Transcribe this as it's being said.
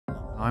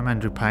I'm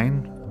Andrew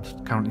Payne.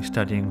 I'm currently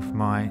studying for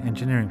my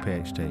engineering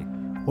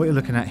PhD. What you're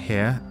looking at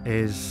here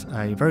is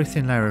a very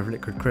thin layer of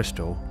liquid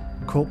crystal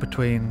caught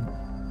between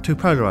two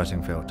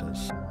polarising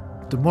filters.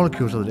 The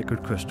molecules of the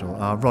liquid crystal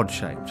are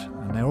rod-shaped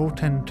and they all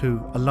tend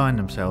to align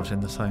themselves in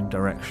the same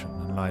direction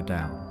and lie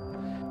down,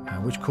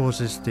 which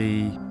causes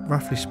the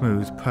roughly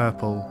smooth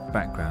purple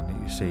background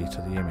that you see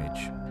to the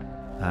image.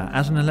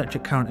 As an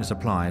electric current is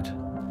applied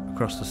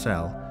across the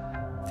cell,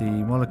 the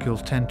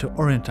molecules tend to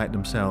orientate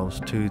themselves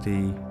to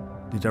the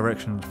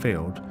direction of the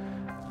field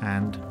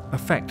and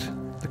affect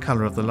the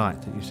colour of the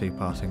light that you see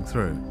passing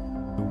through.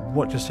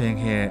 What you're seeing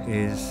here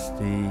is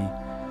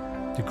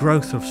the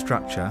growth of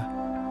structure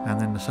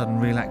and then the sudden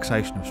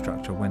relaxation of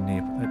structure when the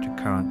electric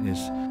current is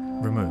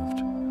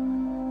removed.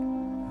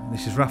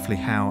 This is roughly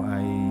how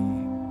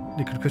a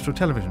liquid crystal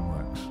television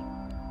works.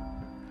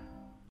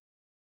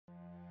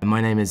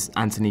 My name is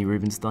Anthony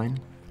Rubenstein.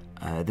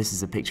 This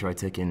is a picture I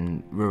took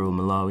in rural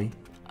Malawi,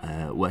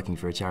 working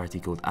for a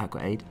charity called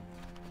AquaAid,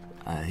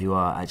 who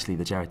are actually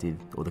the charity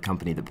or the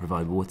company that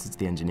provide water to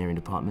the engineering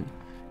department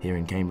here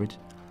in Cambridge.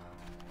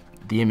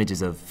 The image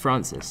is of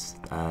Francis,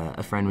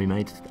 a friend we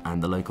made,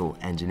 and the local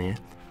engineer.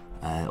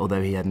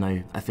 Although he had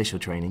no official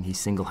training, he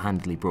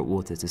single-handedly brought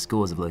water to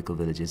scores of local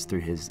villages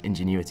through his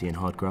ingenuity and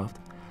hard craft.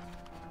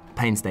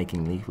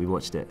 Painstakingly, we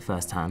watched it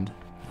firsthand.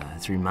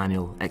 Through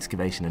manual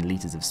excavation and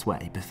litres of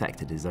sweat, he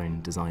perfected his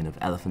own design of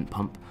elephant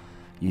pump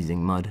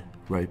using mud,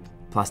 rope,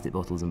 plastic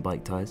bottles and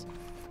bike tyres.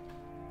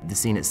 The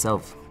scene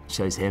itself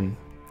shows him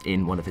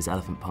in one of his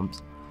elephant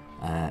pumps,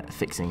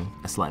 fixing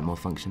a slight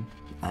malfunction.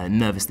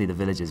 Nervously, the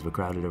villagers were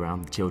crowded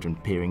around, the children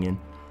peering in.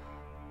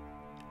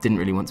 Didn't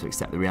really want to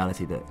accept the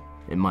reality that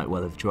it might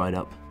well have dried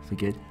up for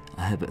good,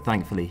 but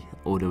thankfully,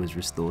 order was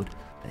restored.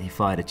 He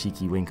fired a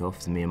cheeky wink off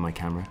to me and my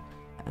camera,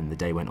 and the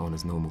day went on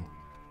as normal.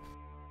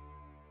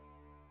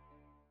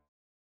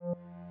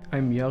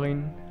 I'm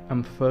Yarin.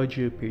 I'm a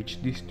third-year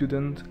PhD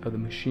student at the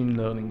Machine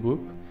Learning Group,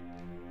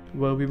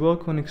 where we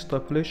work on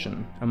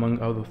extrapolation,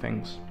 among other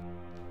things.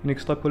 In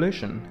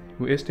extrapolation,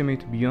 we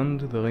estimate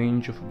beyond the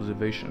range of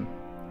observation.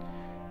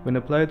 When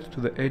applied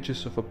to the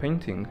edges of a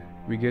painting,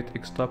 we get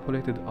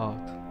extrapolated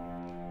art.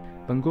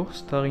 Van Gogh's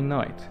Starry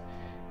Night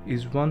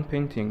is one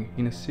painting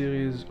in a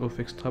series of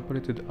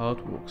extrapolated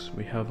artworks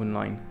we have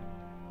online.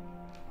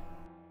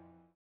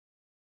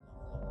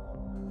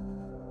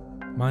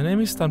 My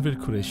name is Tanvir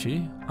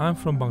Qureshi. I'm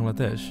from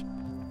Bangladesh.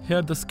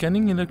 Here the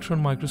scanning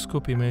electron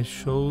microscope image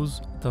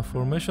shows the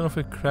formation of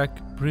a crack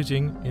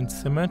bridging in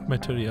cement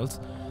materials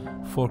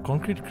for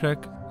concrete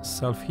crack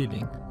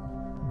self-healing.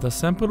 The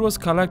sample was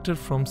collected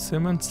from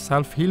cement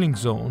self-healing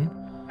zone,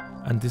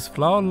 and these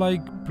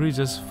flower-like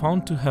bridges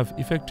found to have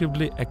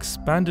effectively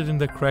expanded in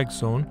the crack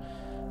zone,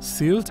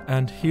 sealed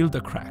and healed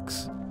the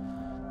cracks.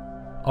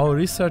 Our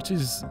research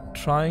is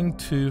trying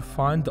to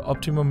find the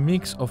optimum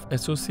mix of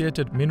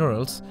associated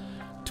minerals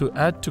to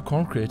add to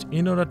concrete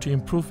in order to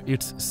improve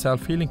its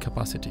self-healing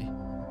capacity.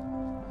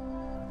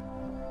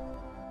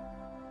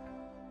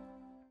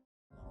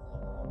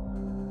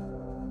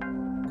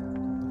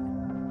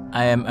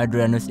 I am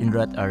Adrianus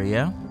Indrat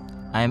Arya.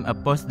 I am a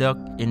postdoc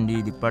in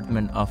the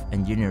Department of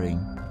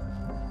Engineering.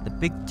 The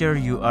picture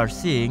you are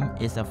seeing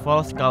is a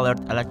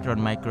false-colored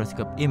electron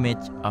microscope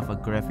image of a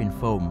graphene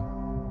foam.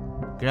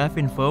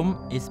 Graphene foam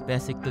is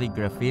basically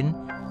graphene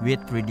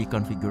with 3D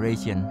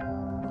configuration.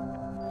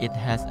 It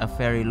has a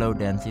very low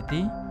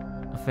density,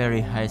 a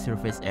very high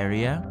surface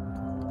area,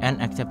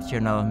 and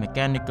exceptional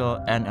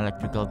mechanical and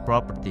electrical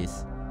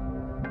properties.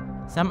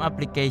 Some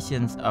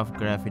applications of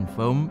graphene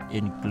foam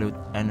include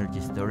energy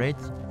storage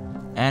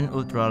and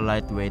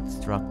ultra-lightweight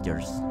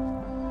structures.